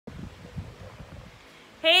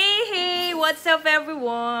Hey! What's up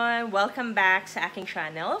everyone? Welcome back sa aking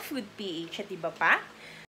channel, FoodPH Atbp.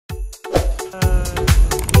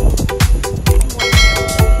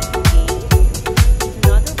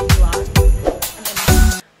 Another vlog.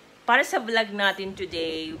 Para sa vlog natin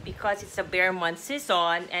today, because it's a bear month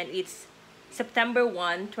season and it's September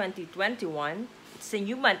 1, 2021. It's a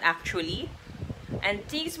new month actually. And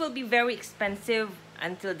things will be very expensive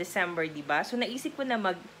until December, diba? So naisip ko na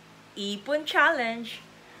Ipon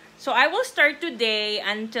Challenge. So, I will start today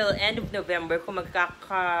until end of November kung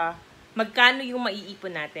magkano yung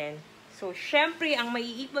maiipon natin. So, syempre, ang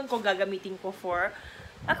maiipon ko, gagamitin ko for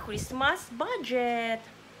a Christmas budget.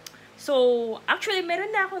 So, actually,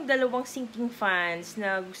 meron na akong dalawang sinking funds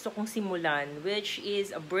na gusto kong simulan, which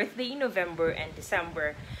is a birthday in November and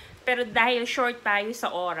December. Pero dahil short tayo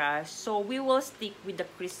sa oras, so we will stick with the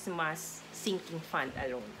Christmas sinking fund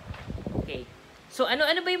alone. Okay. So,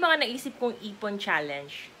 ano-ano ba yung mga naisip kong ipon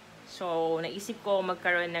challenge? So, naisip ko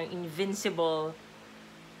magkaroon ng invisible,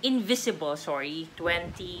 20,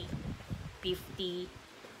 50,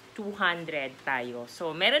 200 tayo.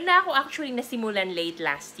 So, meron na ako actually nasimulan late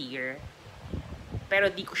last year. Pero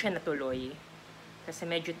di ko siya natuloy. Kasi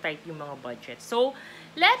medyo tight yung mga budget. So,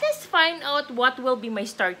 let us find out what will be my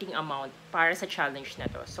starting amount para sa challenge na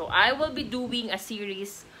to. So, I will be doing a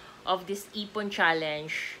series of this Ipon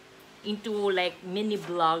Challenge into like mini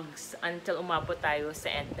vlogs until umabot tayo sa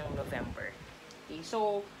end ng November. Okay,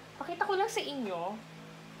 so pakita ko lang sa inyo.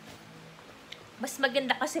 Mas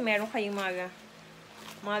maganda kasi meron kayong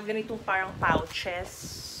mga ganitong parang pouches.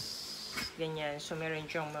 Ganyan. So meron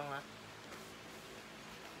diyang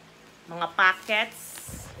mga packets.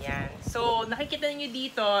 Yan. So nakikita niyo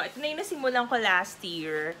dito, ito na yung nasimulan ko last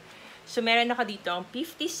year. So meron ako dito ang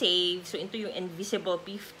 50 save. So ito yung invisible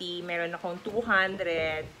 50. Meron akong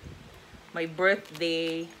 200. My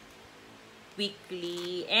birthday,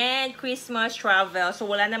 weekly, and Christmas travel. So,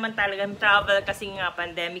 wala naman talagang travel kasi nga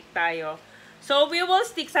pandemic tayo. So, we will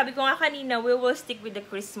stick, sabi ko nga kanina, we will stick with the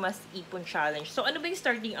Christmas Ipon Challenge. So, ano ba yung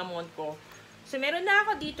starting amount ko? So, meron na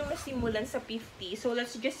ako dito na simulan sa 50. So,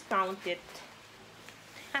 let's just count it.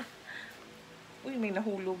 Ha! Uy, may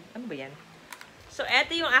nahulog. Ano ba yan? So,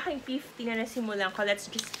 eto yung aking 50 na nasimulan ko. Let's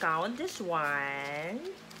just count this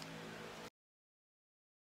one.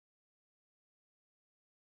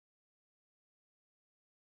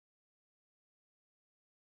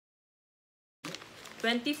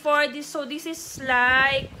 24. So this is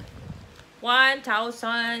like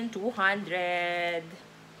 1,200.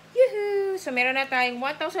 Yahoo! So meron na tayong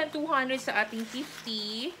 1,200 sa ating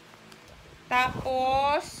 50.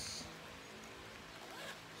 Tapos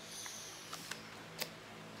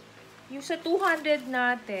yung sa 200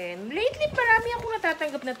 natin, lately marami akong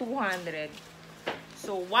natatanggap na 200.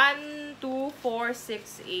 So 1, 2, 4,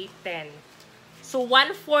 6, 8, 10. So,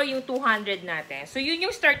 1,400 yung 200 natin. So, yun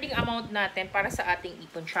yung starting amount natin para sa ating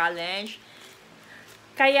Ipon Challenge.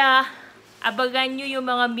 Kaya, abagan nyo yung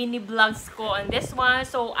mga mini vlogs ko on this one.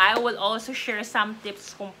 So, I will also share some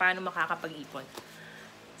tips kung paano makakapag-ipon.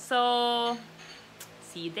 So,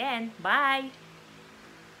 see you then. Bye!